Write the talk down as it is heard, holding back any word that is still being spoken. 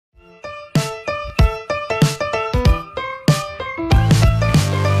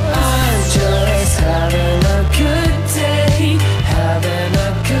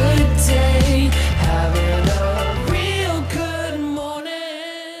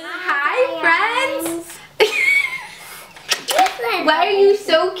Hi friends! Why are you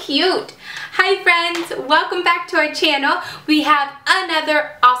so cute? Hi friends, welcome back to our channel. We have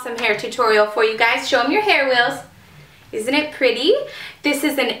another awesome hair tutorial for you guys. Show them your hair wheels. Isn't it pretty? This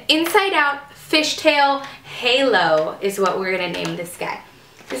is an inside out fishtail halo is what we're gonna name this guy.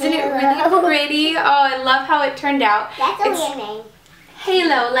 Isn't it really pretty? Oh, I love how it turned out. That's a weird name.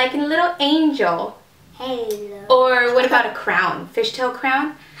 Halo, like a little angel. Halo. Or what about a crown? Fishtail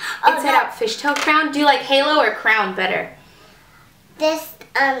crown? Inside out fishtail crown. Do you like halo or crown better? This,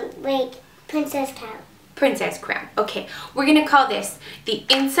 wait, princess crown. Princess crown. Okay, we're gonna call this the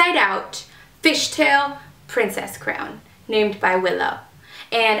inside out fishtail princess crown, named by Willow.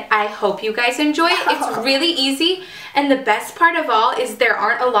 And I hope you guys enjoy it. It's really easy, and the best part of all is there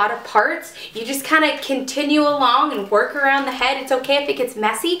aren't a lot of parts. You just kind of continue along and work around the head. It's okay if it gets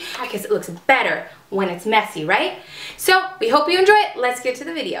messy because it looks better when it's messy, right? So we hope you enjoy it. Let's get to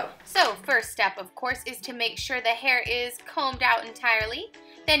the video. So first step, of course, is to make sure the hair is combed out entirely.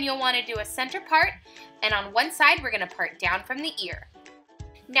 Then you'll want to do a center part, and on one side we're going to part down from the ear.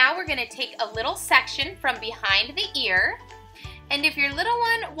 Now we're going to take a little section from behind the ear. And if your little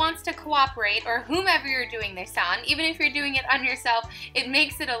one wants to cooperate, or whomever you're doing this on, even if you're doing it on yourself, it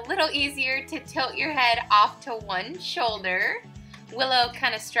makes it a little easier to tilt your head off to one shoulder. Willow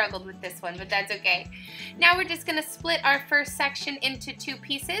kind of struggled with this one, but that's okay. Now we're just going to split our first section into two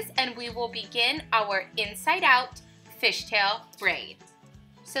pieces, and we will begin our inside out fishtail braid.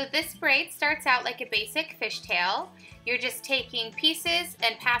 So this braid starts out like a basic fishtail. You're just taking pieces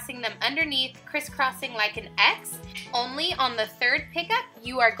and passing them underneath, crisscrossing like an X. Only on the third pickup,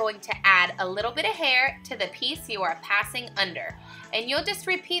 you are going to add a little bit of hair to the piece you are passing under. And you'll just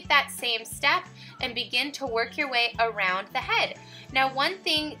repeat that same step and begin to work your way around the head. Now, one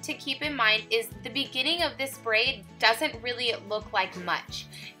thing to keep in mind is the beginning of this braid doesn't really look like much.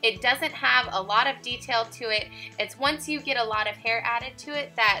 It doesn't have a lot of detail to it. It's once you get a lot of hair added to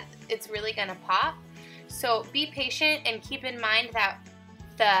it that it's really gonna pop. So be patient and keep in mind that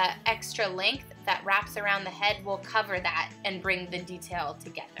the extra length that wraps around the head will cover that and bring the detail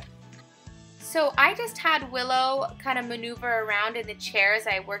together. So I just had Willow kind of maneuver around in the chair as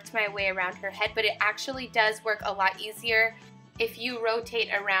I worked my way around her head, but it actually does work a lot easier if you rotate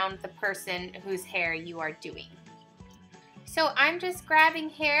around the person whose hair you are doing. So I'm just grabbing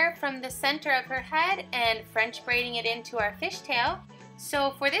hair from the center of her head and French braiding it into our fishtail.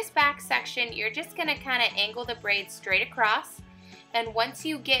 So for this back section, you're just gonna kind of angle the braid straight across. And once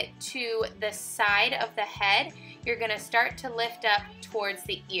you get to the side of the head, you're gonna start to lift up towards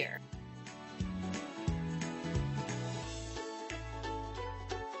the ear.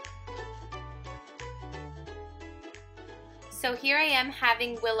 So here I am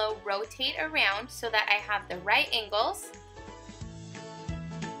having Willow rotate around so that I have the right angles.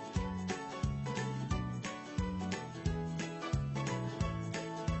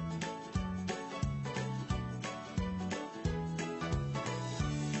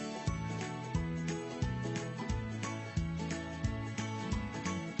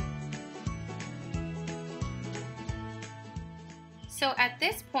 So at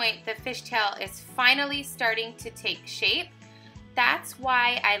this point, the fishtail is finally starting to take shape. That's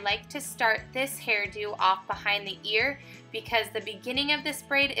why I like to start this hairdo off behind the ear, because the beginning of this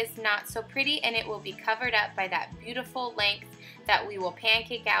braid is not so pretty and it will be covered up by that beautiful length that we will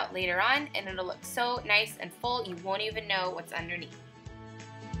pancake out later on, and it'll look so nice and full you won't even know what's underneath.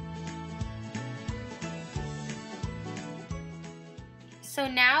 So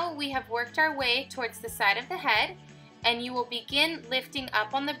now we have worked our way towards the side of the head, and you will begin lifting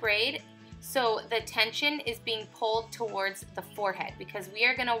up on the braid so the tension is being pulled towards the forehead, because we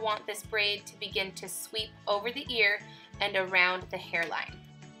are going to want this braid to begin to sweep over the ear and around the hairline.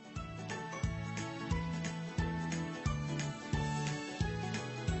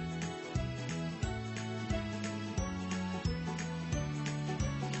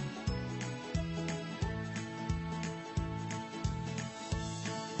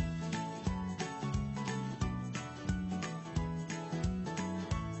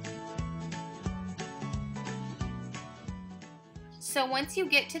 So once you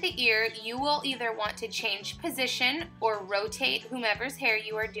get to the ear, you will either want to change position or rotate whomever's hair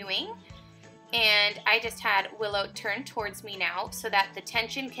you are doing. And I just had Willow turn towards me now so that the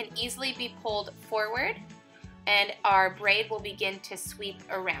tension can easily be pulled forward and our braid will begin to sweep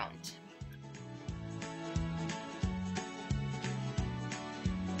around.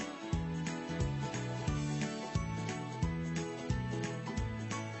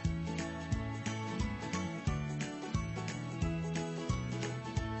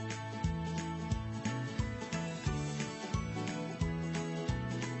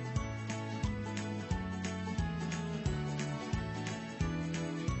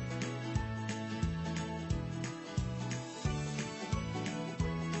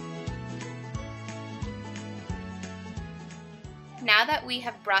 Now that we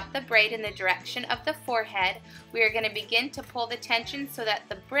have brought the braid in the direction of the forehead, we are going to begin to pull the tension so that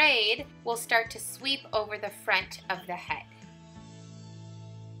the braid will start to sweep over the front of the head.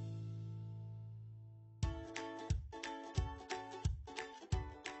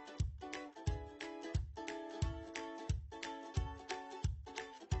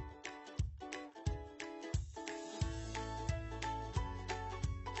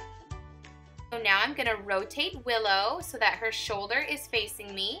 So now I'm going to rotate Willow so that her shoulder is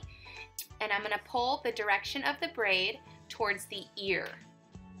facing me, and I'm going to pull the direction of the braid towards the ear.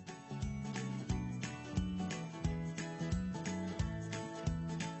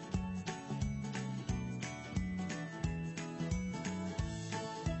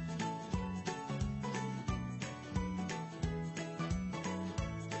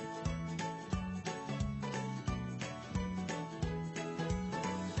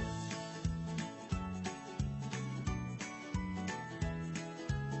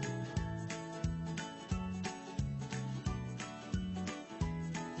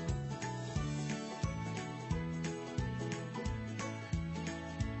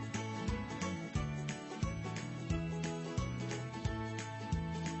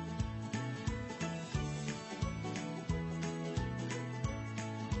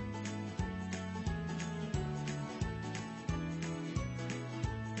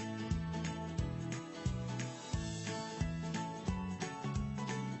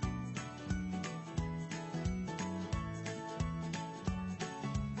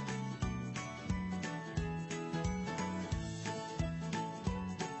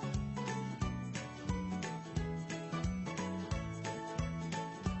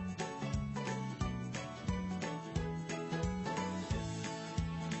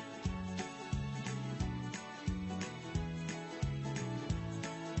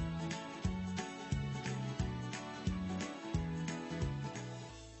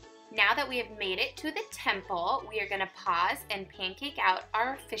 Now that we have made it to the temple, we are going to pause and pancake out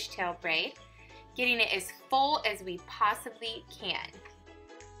our fishtail braid, getting it as full as we possibly can.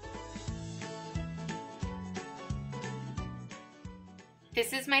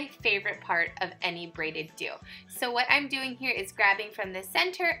 This is my favorite part of any braided do. So what I'm doing here is grabbing from the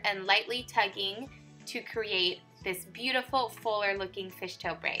center and lightly tugging to create this beautiful fuller looking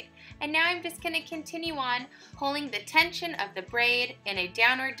fishtail braid. And now I'm just going to continue on pulling the tension of the braid in a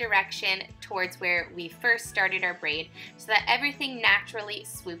downward direction towards where we first started our braid so that everything naturally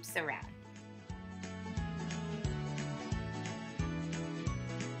swoops around.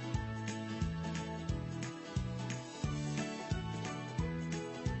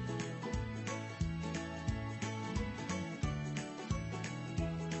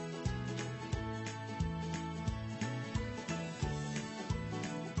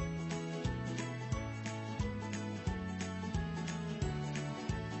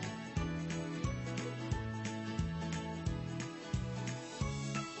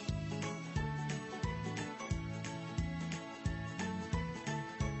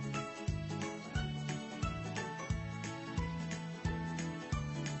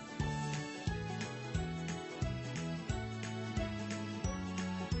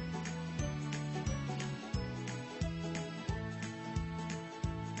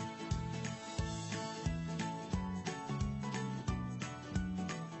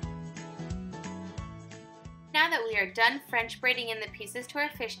 Now that we are done French braiding in the pieces to our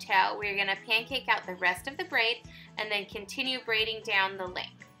fishtail, we are going to pancake out the rest of the braid and then continue braiding down the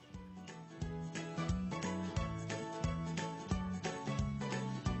length.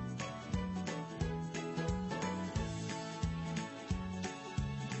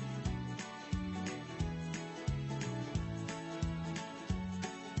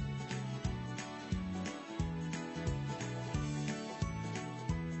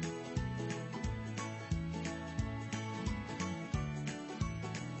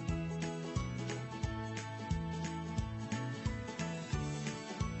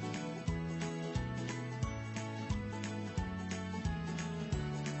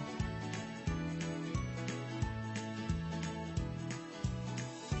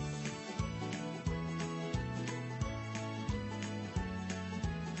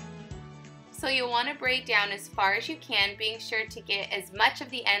 So you'll want to braid down as far as you can, being sure to get as much of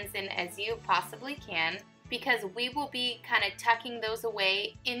the ends in as you possibly can, because we will be kind of tucking those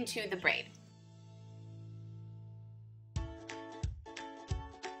away into the braid.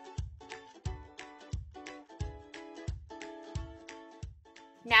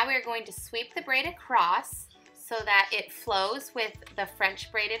 Now we are going to sweep the braid across so that it flows with the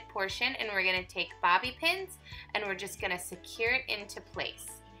French braided portion, and we're going to take bobby pins and we're just going to secure it into place.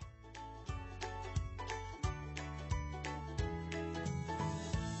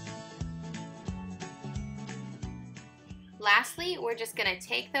 Lastly, we're just gonna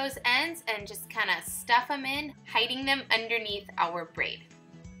take those ends and just kind of stuff them in, hiding them underneath our braid.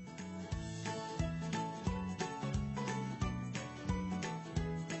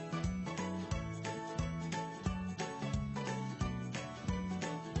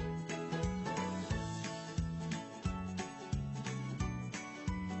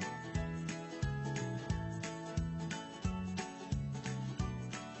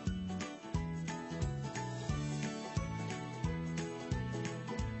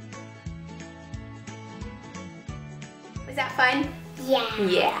 Was that fun? Yeah.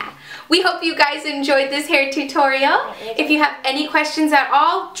 Yeah. We hope you guys enjoyed this hair tutorial. If you have any questions at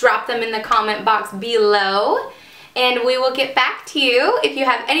all, drop them in the comment box below. And we will get back to you. If you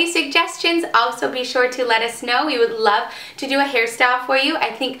have any suggestions, also be sure to let us know. We would love to do a hairstyle for you.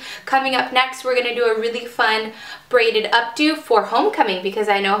 I think coming up next, we're gonna do a really fun braided updo for homecoming, because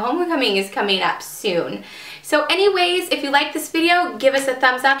I know homecoming is coming up soon. So anyways, if you like this video, give us a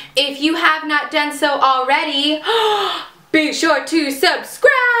thumbs up. If you have not done so already, be sure to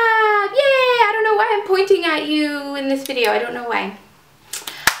subscribe! Yay! I don't know why I'm pointing at you in this video. I don't know why.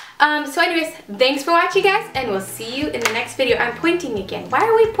 So anyways, thanks for watching, guys, and we'll see you in the next video. I'm pointing again. Why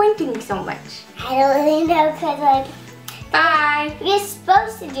are we pointing so much? I don't really know, because like... Bye! You're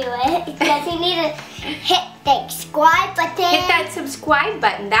supposed to do it, because you need to hit the subscribe button. Hit that subscribe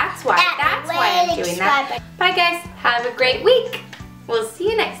button. That's why. That's why I'm doing that. Bye, guys. Have a great week. We'll see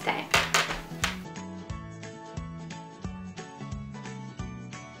you next time.